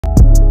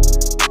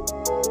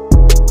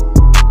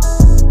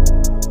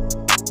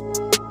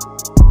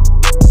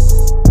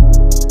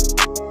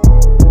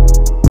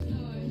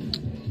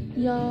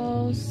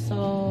nails.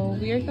 So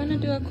we are gonna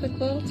do a quick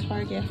little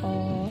Target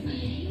haul,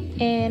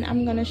 and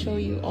I'm gonna show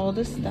you all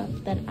the stuff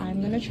that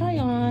I'm gonna try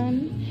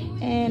on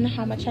and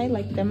how much I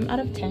like them out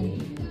of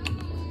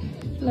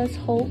 10. Let's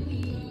hope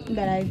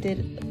that I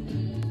did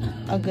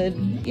a good,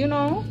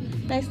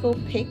 nice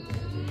little pick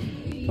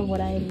for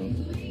what I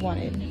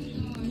wanted.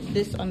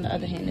 This, on the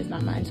other hand, is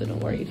not mine, so don't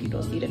worry if you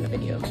don't see it in the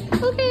video.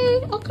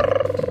 Okay.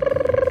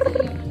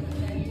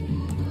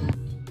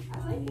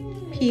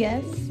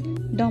 P.S.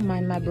 Don't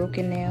mind my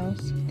broken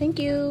nails. Thank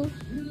you.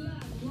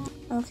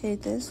 Okay,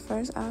 this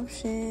first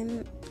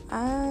option,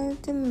 I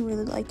didn't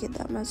really like it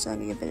that much, so I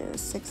give it a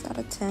 6 out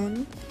of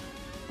 10.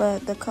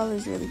 But the color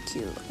is really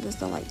cute. I just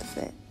don't like the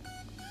fit.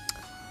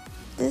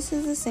 This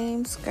is the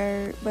same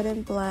skirt, but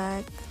in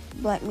black.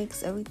 Black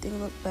makes everything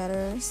look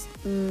better.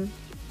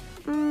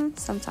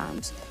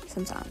 Sometimes.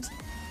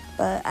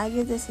 But I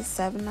give this a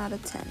 7 out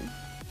of 10.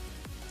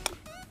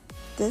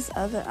 This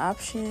other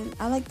option,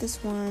 I like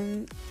this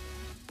one,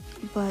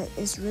 but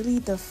it's really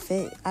the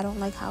fit. I don't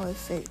like how it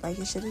fit. Like,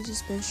 it should have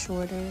just been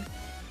shorter.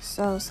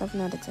 So 7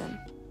 out of 10.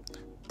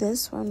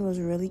 This one was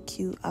really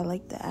cute. I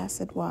like the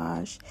acid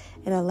wash,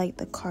 and I like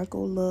the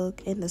cargo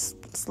look and the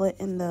slit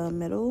in the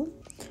middle.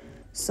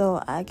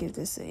 So I give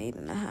this an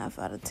 8.5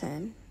 out of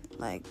 10.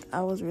 Like,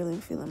 I was really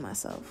feeling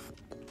myself.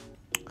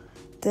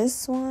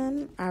 This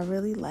one I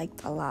really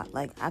liked a lot.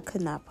 Like, I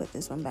could not put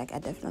this one back. I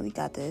definitely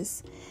got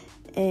this.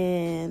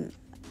 And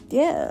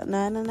yeah,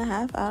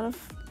 9.5 out of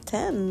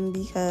 10,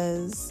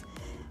 because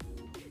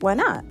why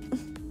not?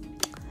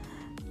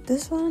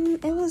 This one,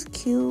 it was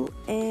cute,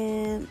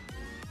 and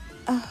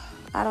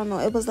I don't know,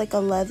 it was like a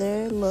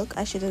leather look.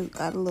 I should have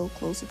got a little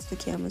closer to the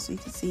camera so you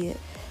could see it.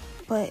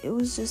 But it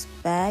was just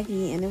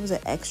baggy, and it was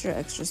an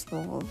extra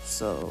small.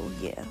 So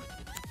yeah,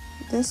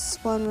 this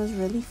one was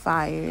really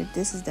fire.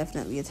 This is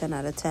definitely a 10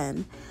 out of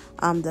 10.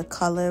 The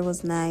color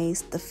was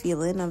nice. The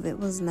feeling of it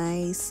was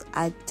nice.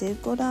 I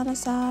did go down a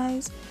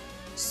size,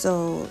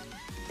 so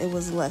it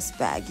was less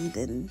baggy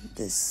than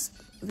this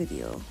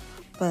video.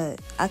 But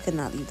I could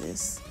not leave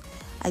this.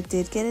 I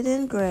did get it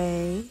in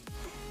gray.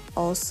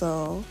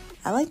 Also,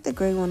 I like the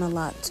gray one a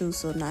lot too.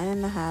 So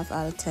 9.5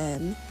 out of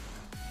 10.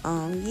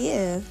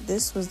 Yeah,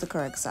 this was the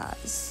correct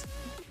size.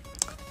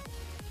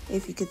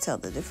 If you could tell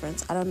the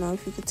difference. I don't know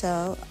if you could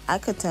tell. I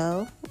could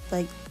tell.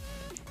 Like,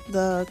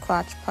 the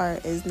crotch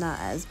part is not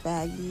as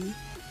baggy.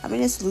 I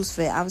mean, it's loose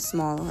fit. I'm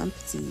small. I'm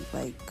petite.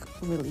 Like,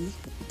 really.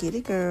 Get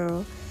it,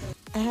 girl.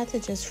 I had to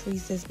just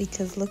freeze this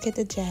because look at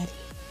the jaddy.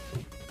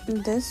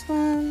 This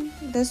one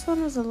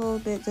was a little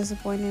bit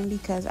disappointing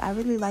because I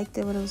really liked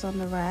it when it was on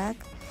the rack.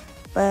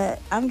 But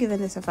I'm giving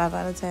this a 5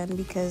 out of 10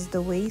 because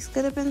the waist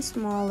could have been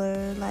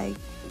smaller. Like,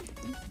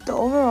 the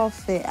overall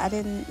fit, I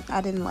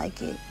didn't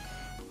like it.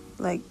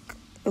 Like,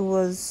 it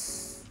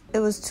was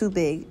too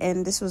big,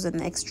 and this was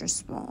an extra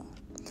small.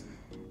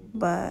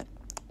 But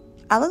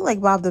I look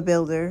like Bob the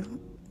Builder.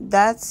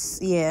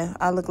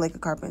 I look like a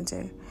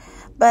carpenter.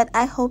 But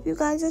I hope you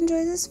guys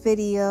enjoy this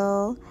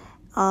video.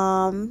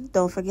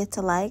 Don't forget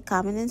to like,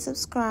 comment, and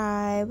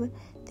subscribe.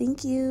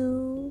 Thank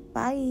you.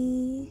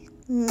 Bye.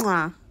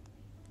 Mwah.